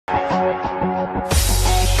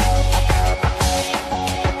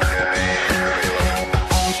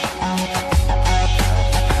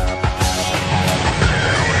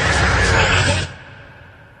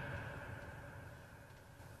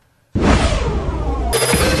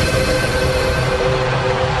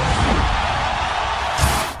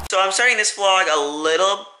I'm starting this vlog a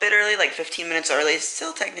little bit early, like 15 minutes early. It's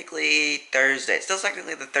still technically Thursday. It's still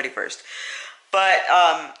technically the 31st. But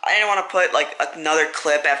I didn't want to put like another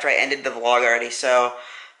clip after I ended the vlog already. So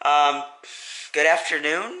good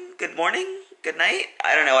afternoon, good morning, good night.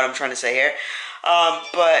 I don't know what I'm trying to say here.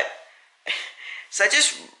 But so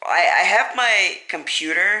I have my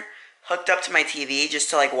computer hooked up to my TV just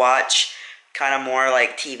to like watch kind of more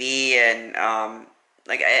like TV and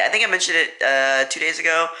like I think I mentioned it 2 days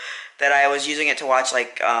ago that I was using it to watch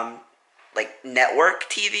like network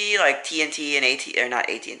TV, like TNT and or not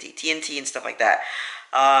AT&T, TNT and stuff like that.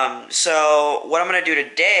 So what I'm gonna do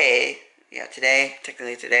today,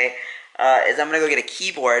 technically today, is I'm gonna go get a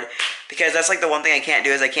keyboard because that's like the one thing I can't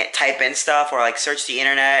do is I can't type in stuff or like search the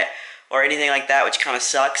internet or anything like that, which kind of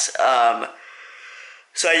sucks.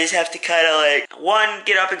 So I just have to kind of like, one,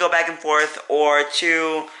 get up and go back and forth, or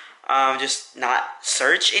two, just not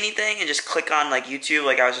search anything and just click on like YouTube.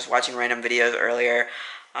 Like I was just watching random videos earlier,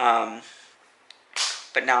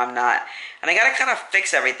 but now I'm not. And I gotta kind of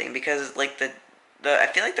fix everything because like I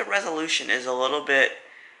feel like the resolution is a little bit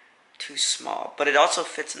too small, but it also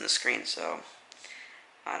fits in the screen. So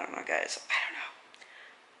I don't know, guys. I don't know.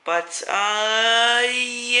 But yeah.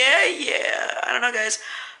 I don't know, guys.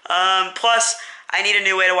 Plus, I need a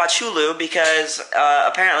new way to watch Hulu because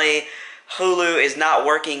apparently Hulu is not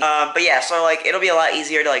working. But yeah, so like it'll be a lot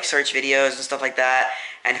easier to like search videos and stuff like that.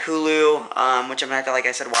 And Hulu, which I'm gonna have to, like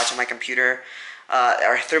I said, watch on my computer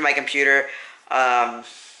or through my computer. I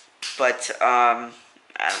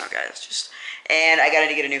don't know, guys. And I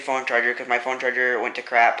gotta get a new phone charger because my phone charger went to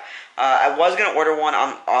crap. I was gonna order one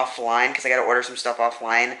on offline because I gotta order some stuff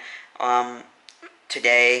offline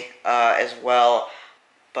today as well.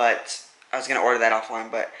 But I was gonna order that offline,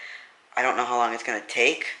 but I don't know how long it's gonna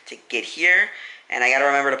take to get here. And I gotta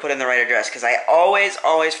remember to put in the right address because I always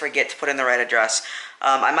forget to put in the right address.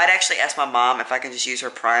 I might actually ask my mom if I can just use her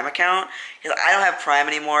Prime account because I don't have Prime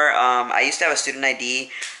anymore. I used to have a student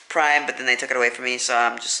ID Prime, but then they took it away from me, so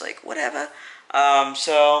I'm just like, whatever.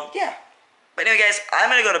 So yeah. But anyway, guys, I'm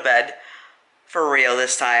gonna go to bed for real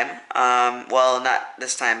this time. Well, not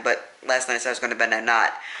this time, but last night I said I was going to bed and I'm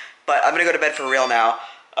not. But I'm gonna go to bed for real now.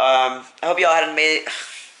 I hope y'all hadn't made it.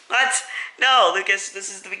 What? No, Lucas,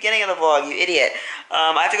 this is the beginning of the vlog, you idiot.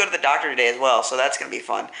 I have to go to the doctor today as well, so that's gonna be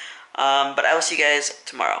fun. But I will see you guys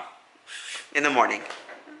tomorrow in the morning.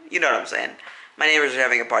 You know what I'm saying. My neighbors are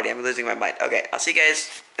having a party. I'm losing my mind. Okay, I'll see you guys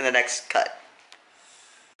in the next cut.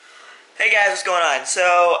 Hey guys, what's going on?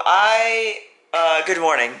 So good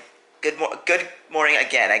morning. Good morning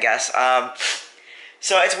again, I guess.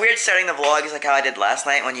 So it's weird starting the vlogs like how I did last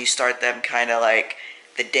night when you start them kind of like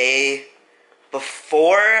the day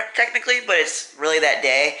before, technically, but it's really that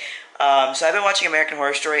day. So I've been watching American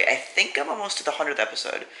Horror Story. I think I'm almost to the 100th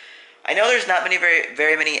episode. I know there's not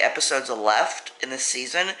very many episodes left in this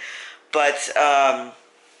season, but and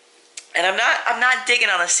I'm not digging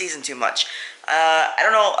on this season too much. I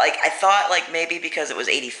don't know, like I thought like maybe because it was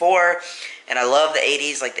 84 and I love the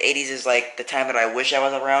 80s, like the 80s is like the time that I wish I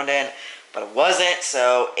was around in, but it wasn't,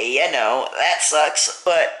 so yeah, no, that sucks.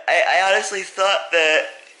 But I honestly thought that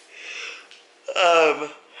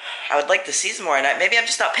I would like the season more, and maybe I'm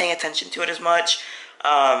just not paying attention to it as much.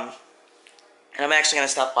 And I'm actually going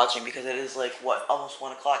to stop watching because it is like, what, almost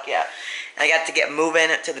 1 o'clock? Yeah. And I got to get moving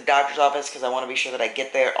to the doctor's office because I want to be sure that I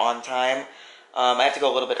get there on time. I have to go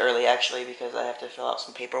a little bit early, actually, because I have to fill out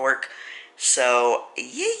some paperwork. So,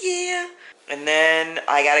 yeah. And then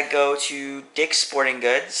I got to go to Dick's Sporting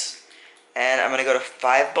Goods. And I'm going to go to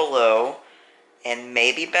Five Below and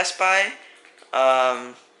maybe Best Buy.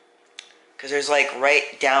 Because there's like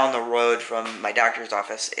right down the road from my doctor's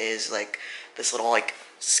office is like this little like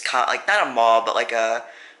not a mall but like a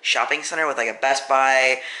shopping center with like a Best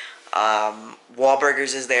Buy.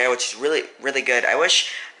 Wahlburgers is there, which is really good. I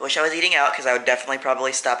wish I was eating out because I would definitely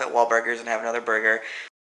probably stop at Wahlburgers and have another burger.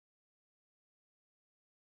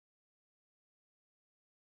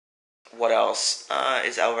 What else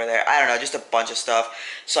is over there? I don't know, just a bunch of stuff.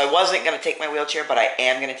 So I wasn't going to take my wheelchair, but I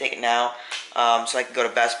am going to take it now. So I can go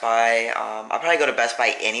to Best Buy. I'll probably go to Best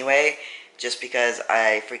Buy anyway, just because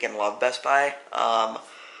I freaking love Best Buy.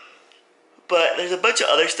 But there's a bunch of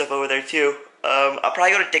other stuff over there too. I'll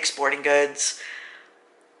probably go to Dick's Sporting Goods.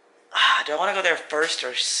 Do I want to go there first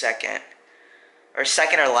or second? Or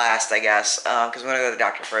second or last, I guess. Because I'm going to go to the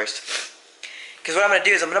doctor first. Because what I'm going to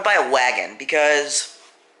do is I'm going to buy a wagon because,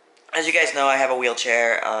 as you guys know, I have a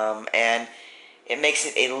wheelchair, and it makes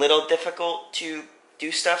it a little difficult to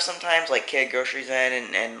do stuff sometimes, like carry groceries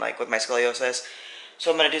in and like with my scoliosis.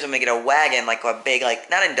 So what I'm going to do is I'm going to get a wagon, like a big, like,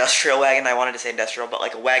 not industrial wagon, I wanted to say industrial, but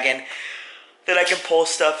like a wagon Then I can pull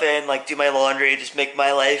stuff in, like do my laundry, just make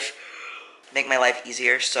my life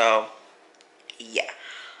easier. So yeah.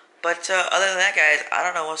 But other than that, guys, I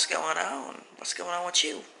don't know what's going on. What's going on with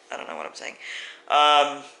you? I don't know what I'm saying.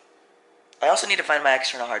 I also need to find my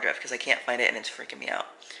external hard drive because I can't find it and it's freaking me out.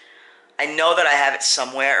 I know that I have it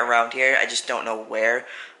somewhere around here. I just don't know where.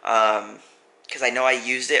 Because I know I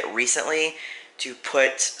used it recently to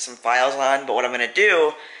put some files on. But what I'm going to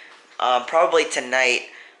do, probably tonight,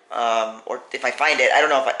 or if I find it, I don't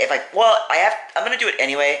know I'm going to do it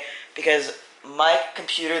anyway because my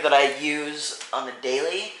computer that I use on the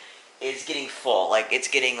daily is getting full. Like, it's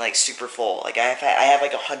getting, like, super full. Like, I have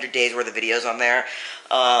like 100 days worth of videos on there.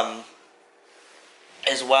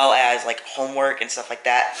 As well as like homework and stuff like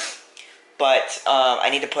that. But I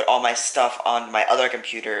need to put all my stuff on my other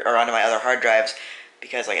computer or onto my other hard drives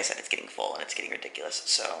because, like I said, it's getting full and it's getting ridiculous.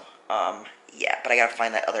 So yeah, but I gotta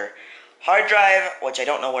find that other hard drive, which I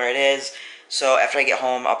don't know where it is. So after I get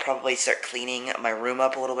home, I'll probably start cleaning my room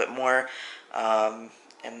up a little bit more, and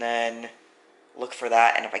then look for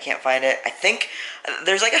that. And if I can't find it, I think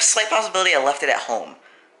there's like a slight possibility I left it at home,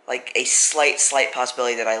 like a slight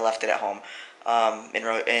possibility that I left it at home. In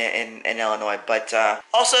Illinois, but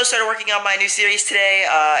also started working on my new series today.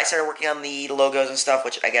 I started working on the logos and stuff,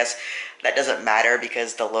 which I guess that doesn't matter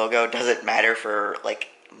because the logo doesn't matter for like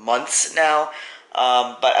months now.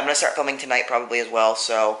 But I'm gonna start filming tonight probably as well.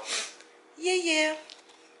 So yeah.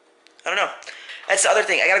 I don't know. That's the other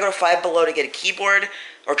thing. I gotta go to Five Below to get a keyboard,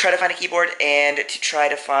 or try to find a keyboard, and to try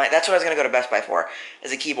to find. That's what I was gonna go to Best Buy for,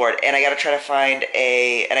 is a keyboard. And I gotta try to find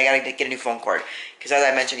and I gotta get a new phone cord, because as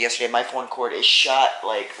I mentioned yesterday, my phone cord is shot.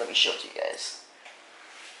 Like, let me show it to you guys.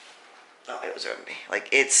 Oh, it was over me. Like,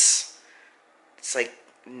 it's like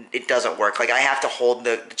it doesn't work. Like, I have to hold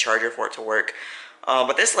the charger for it to work.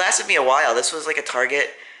 But this lasted me a while. This was like a Target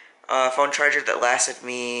phone charger that lasted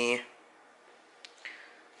me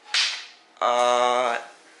 5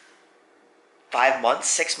 months,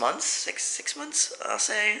 6 months, six months, I'll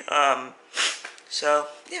say. So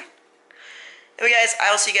yeah. Anyway, guys, I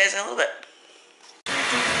will see you guys in a little bit.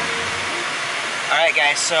 All right,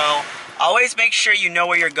 guys. So always make sure you know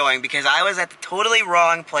where you're going, because I was at the totally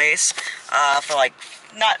wrong place for like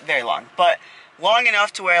not very long, but long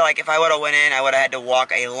enough to where, like, if I would have went in, I would have had to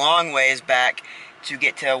walk a long ways back to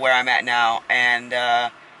get to where I'm at now. And yeah,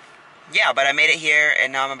 but I made it here,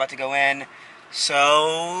 and now I'm about to go in.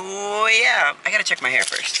 So yeah, I gotta check my hair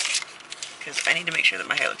first, because I need to make sure that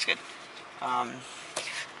my hair looks good. I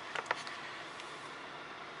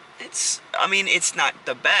mean, it's not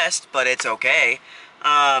the best, but it's okay.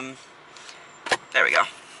 There we go.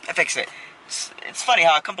 I fixed it. It's funny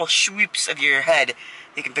how a couple sweeps of your head,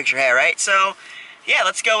 you can fix your hair, right? So yeah,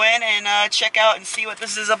 let's go in and check out and see what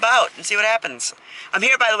this is about and see what happens. I'm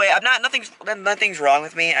here, by the way. Nothing's wrong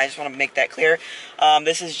with me. I just want to make that clear.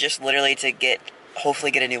 This is just literally to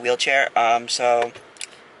hopefully get a new wheelchair. So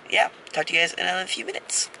yeah, talk to you guys in a few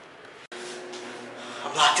minutes.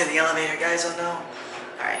 I'm locked in the elevator, guys. Oh no.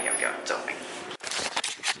 All right, here we go. It's opening.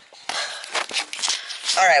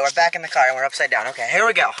 All right, we're back in the car and we're upside down. Okay, here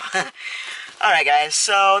we go. All right, guys.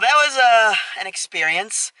 So that was an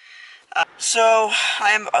experience. So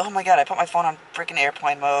oh my god, I put my phone on freaking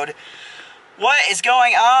airplane mode. What is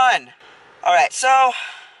going on? Alright, so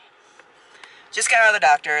just got out of the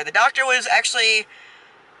doctor. The doctor was actually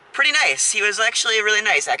pretty nice. He was actually really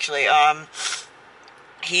nice, actually.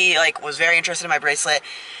 He like was very interested in my bracelet.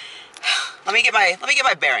 Let me get my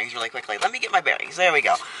bearings really quickly. Let me get my bearings. There we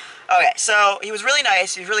go. Okay, so he was really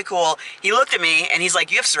nice. He was really cool. He looked at me and he's like,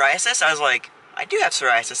 "You have psoriasis?" I was like, "I do have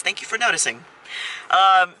psoriasis. Thank you for noticing."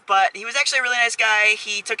 But he was actually a really nice guy.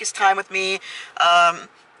 He took his time with me.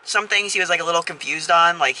 Some things he was like a little confused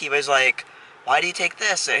on. Like, he was like, "Why do you take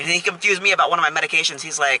this?" And he confused me about one of my medications.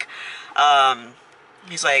 He's like, "Why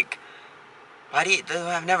do you,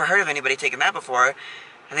 I've never heard of anybody taking that before."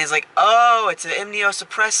 And he's like, "Oh, it's an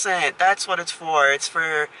immunosuppressant. That's what it's for. It's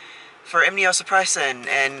for immunosuppressant,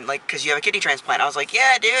 and like, because you have a kidney transplant." I was like,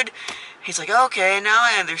 "Yeah, dude." He's like, "Okay, now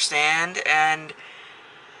I understand." And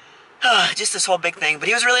just this whole big thing. But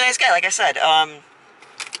he was a really nice guy, like I said.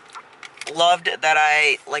 Loved that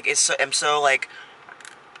I am so like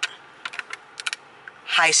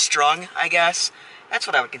high-strung, I guess. That's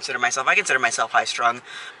what I would consider myself. I consider myself high-strung.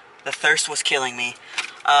 The thirst was killing me.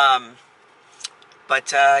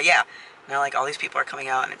 But yeah, now like all these people are coming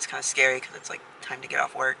out, and it's kind of scary because it's like time to get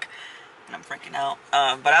off work, and I'm freaking out.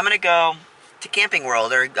 But I'm gonna go to Camping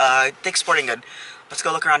World or Dick's Sporting Goods. Let's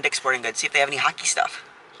go look around Dick's Sporting Goods, see if they have any hockey stuff.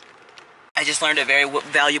 I just learned a very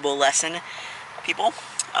valuable lesson, people.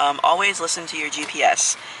 Always listen to your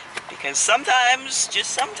GPS, because sometimes,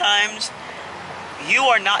 just sometimes, you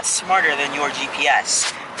are not smarter than your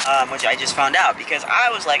GPS, which I just found out, because I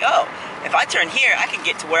was like, oh, if I turn here, I can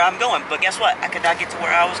get to where I'm going. But guess what? I could not get to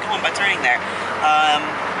where I was going by turning there.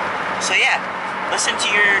 So yeah, listen to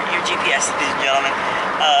your GPS, ladies and gentlemen.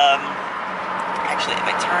 Actually,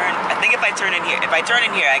 I think if I turn in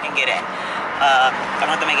here, I can get in. I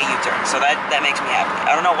don't have to make a U-turn, so that makes me happy.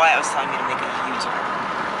 I don't know why it was telling me to make a U-turn,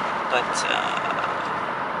 but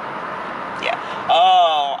yeah.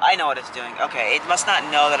 Oh, I know what it's doing. Okay, it must not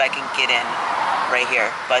know that I can get in right here.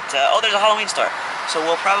 But oh, there's a Halloween store, so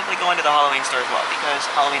we'll probably go into the Halloween store as well, because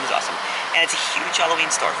Halloween is awesome, and it's a huge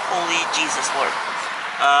Halloween store. Holy Jesus Lord!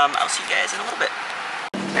 I'll see you guys in a little bit.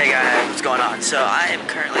 Hey guys, what's going on? So I am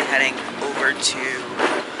currently heading over to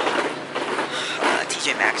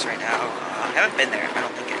TJ Maxx right now. I haven't been there, I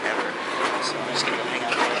don't think I've ever. So I'm just gonna go hang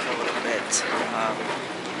out there for a little bit.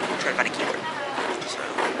 Try to find a keyboard. So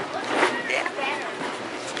yeah.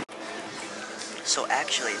 So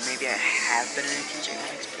actually, maybe I have been in a TJ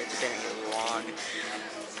Maxx, but it's been a long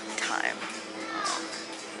time.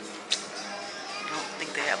 I don't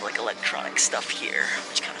think they have like electronic stuff here,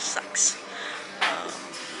 which kind of sucks.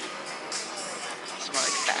 It's more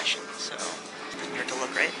like fashion, so doesn't hurt to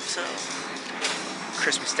look, right? So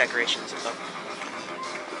Christmas decorations above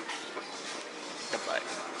the butt.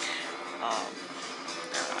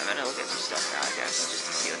 I'm gonna look at some stuff now, I guess, just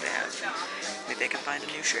to see what they have. Maybe I can find a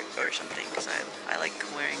new shirt or something, because I like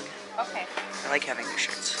wearing. Okay. I like having new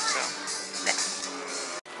shirts. So yeah.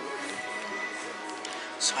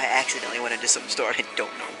 So I accidentally went into some store. I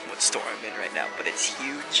don't know what store I'm in right now, but it's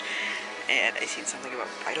huge. And I seen something about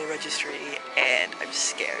bridal registry, and I'm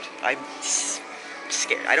scared. I'm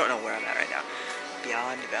scared. I don't know where I'm at right now.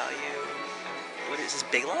 Beyond Value. What is this?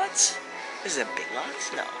 Big Lots? This is a Big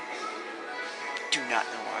Lots? No. Do not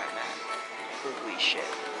know where I'm at. Holy shit.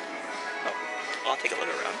 Oh, I'll take a look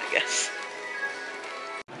around, I guess.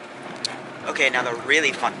 Okay, now the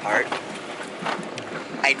really fun part.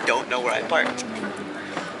 I don't know where I parked.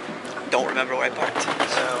 Don't remember where I parked.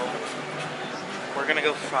 So we're gonna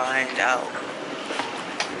go find out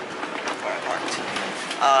where I parked.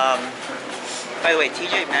 By the way,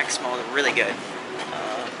 TJ Maxx smells really good.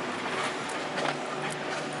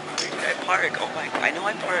 Where did I park? Oh my, I know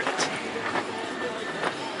I parked.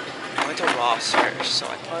 I went to Ross first, so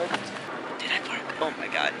I parked. Did I park? Oh my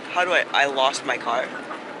god. How do I lost my car.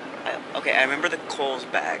 Okay, I remember the Kohl's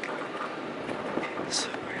bag. So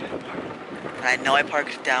where did I park? And I know I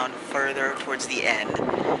parked down further towards the end.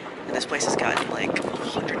 And this place has gotten like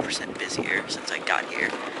 100% busier since I got here,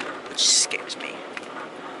 which scares me.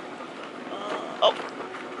 Oh,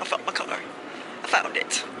 I found my car. I found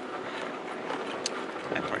it.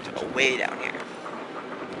 I parked it way down here.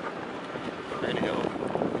 I'm gonna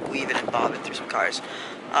go weaving and bobbing through some cars.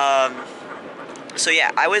 So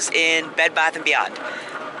yeah, I was in Bed Bath & Beyond.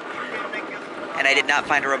 And I did not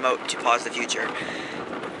find a remote to pause the future.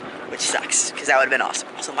 Which sucks, because that would have been awesome.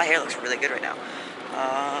 Also, my hair looks really good right now.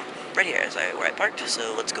 Right here is where I parked,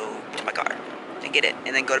 so let's go to my car and get it,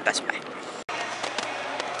 and then go to Best Buy.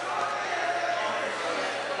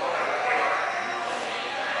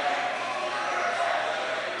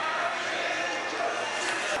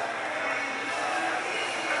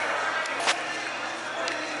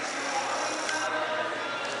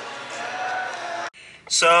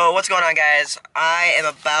 So, what's going on, guys? I am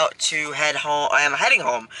about to head home. I am heading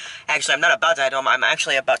home. Actually, I'm not about to head home. I'm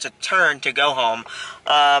actually about to turn to go home.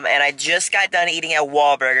 And I just got done eating at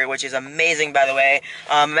Wahlburger, which is amazing, by the way.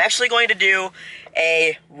 I'm actually going to do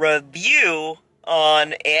a review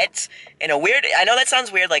on it in a weird... I know that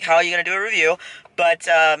sounds weird, like, how are you going to do a review? But,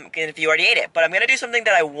 if you already ate it. But I'm going to do something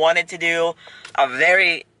that I wanted to do a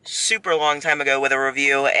very super long time ago with a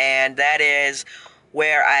review, and that is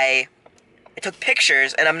where I took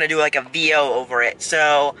pictures, and I'm gonna do like a VO over it.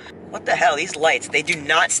 So, what the hell, these lights, they do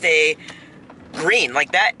not stay green.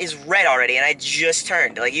 Like, that is red already, and I just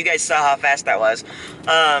turned. Like, you guys saw how fast that was.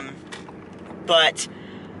 But,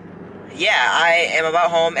 yeah, I am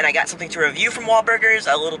about home, and I got something to review from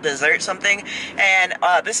Wahlburgers, a little dessert something, and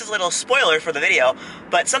this is a little spoiler for the video,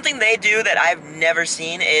 but something they do that I've never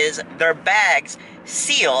seen is their bags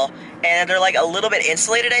seal, and they're like a little bit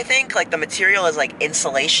insulated, I think. Like, the material is like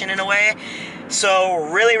insulation in a way. So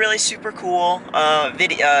really, really super cool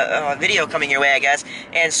video coming your way, I guess.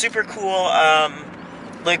 And super cool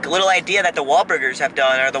like little idea that the Wahlburgers have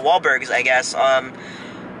done, or the Wahlbergs, I guess.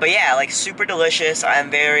 But yeah, like, super delicious. I'm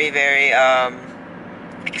very, very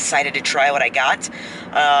excited to try what I got.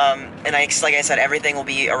 And like I said, everything will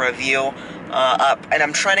be a review up, and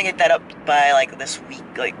I'm trying to get that up by like this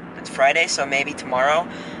week. Like, it's Friday, so maybe tomorrow.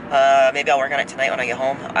 Maybe I'll work on it tonight when I get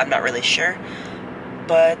home. I'm not really sure.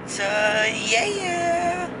 But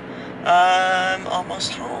yeah, I'm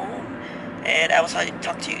almost home, and I will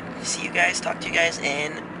talk to you guys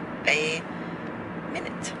in a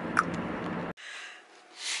minute.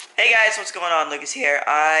 Hey guys, what's going on? Lucas here.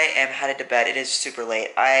 I am headed to bed. It is super late.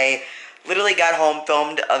 I literally got home,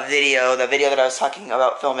 filmed a video, the video that I was talking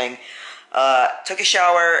about filming, took a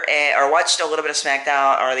shower, or watched a little bit of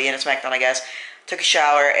SmackDown, or the end of SmackDown, I guess. Took a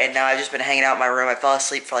shower, and now I've just been hanging out in my room. I fell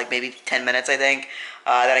asleep for like maybe 10 minutes, I think.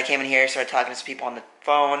 Then I came in here, started talking to some people on the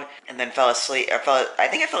phone, and then fell asleep. I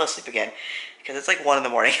think I fell asleep again, because it's like 1 in the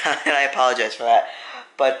morning, and I apologize for that.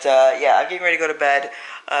 But yeah, I'm getting ready to go to bed.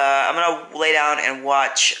 I'm gonna lay down and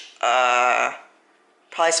watch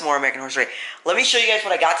probably some more American Horror Story. Let me show you guys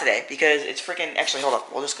what I got today, because it's freaking. Actually, hold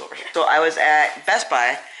up. We'll just go over here. So I was at Best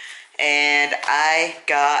Buy, and I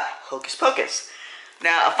got Hocus Pocus.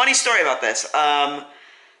 Now, a funny story about this.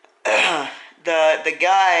 The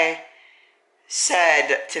guy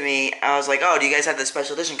said to me, I was like, oh, do you guys have the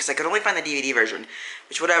special edition? Because I could only find the DVD version.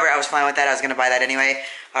 Which, whatever, I was fine with that. I was going to buy that anyway.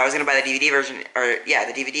 I was going to buy the DVD version, or,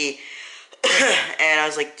 yeah, the DVD. And I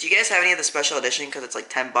was like, do you guys have any of the special edition? Because it's like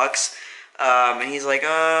 $10. And he's like,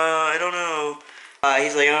 I don't know.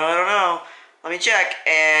 He's like, I don't know. Let me check.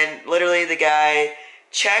 And literally the guy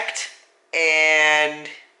checked, and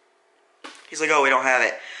he's like, oh, we don't have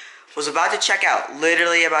it. Was about to check out.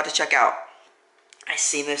 Literally about to check out. I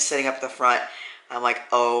seen this sitting up at the front. I'm like,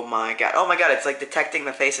 oh my god. Oh my god, it's like detecting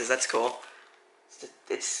the faces. That's cool.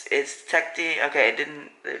 It's detecting. Okay, it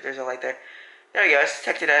didn't. There's a light there. There we go. It's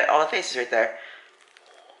detected all the faces right there.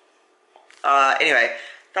 Anyway,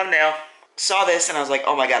 thumbnail. Saw this and I was like,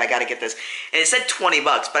 oh my god, I gotta get this. And it said $20,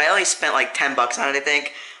 but I only spent like $10 on it, I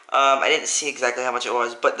think. I didn't see exactly how much it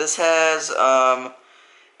was, but this has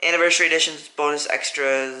anniversary editions, bonus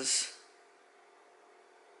extras,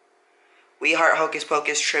 We Heart Hocus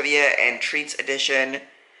Pocus Trivia and Treats Edition,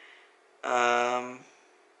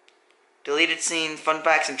 deleted scenes, fun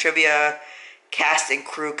facts and trivia, cast and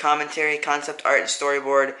crew commentary, concept art and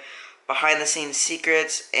storyboard, behind the scenes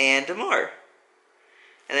secrets, and more.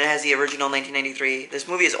 And then it has the original 1993. This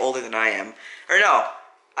movie is older than I am. Or no,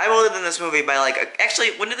 I'm older than this movie by like,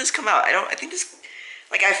 actually, when did this come out? I think this,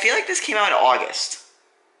 like, I feel like this came out in August.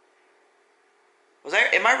 Am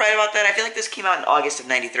I right about that? I feel like this came out in August of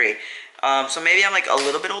 93. So maybe I'm like a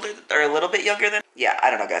little bit older, or a little bit younger than, yeah, I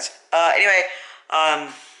don't know, guys. Anyway,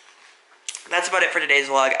 that's about it for today's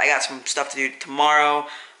vlog. I got some stuff to do tomorrow,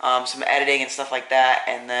 some editing and stuff like that,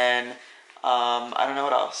 and then, I don't know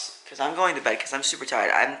what else, because I'm going to bed, because I'm super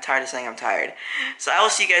tired. I'm tired of saying I'm tired. So I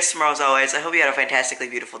will see you guys tomorrow as always. I hope you had a fantastically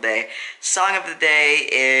beautiful day. Song of the day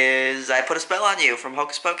is I Put a Spell on You from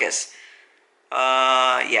Hocus Pocus.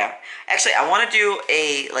 Yeah. Actually, I want to do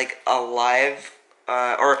a live,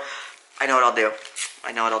 or, I know what I'll do.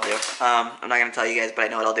 I'm not going to tell you guys, but I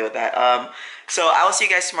know what I'll do with that. So I will see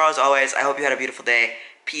you guys tomorrow as always. I hope you had a beautiful day.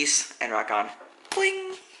 Peace and rock on.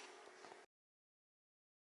 Bling!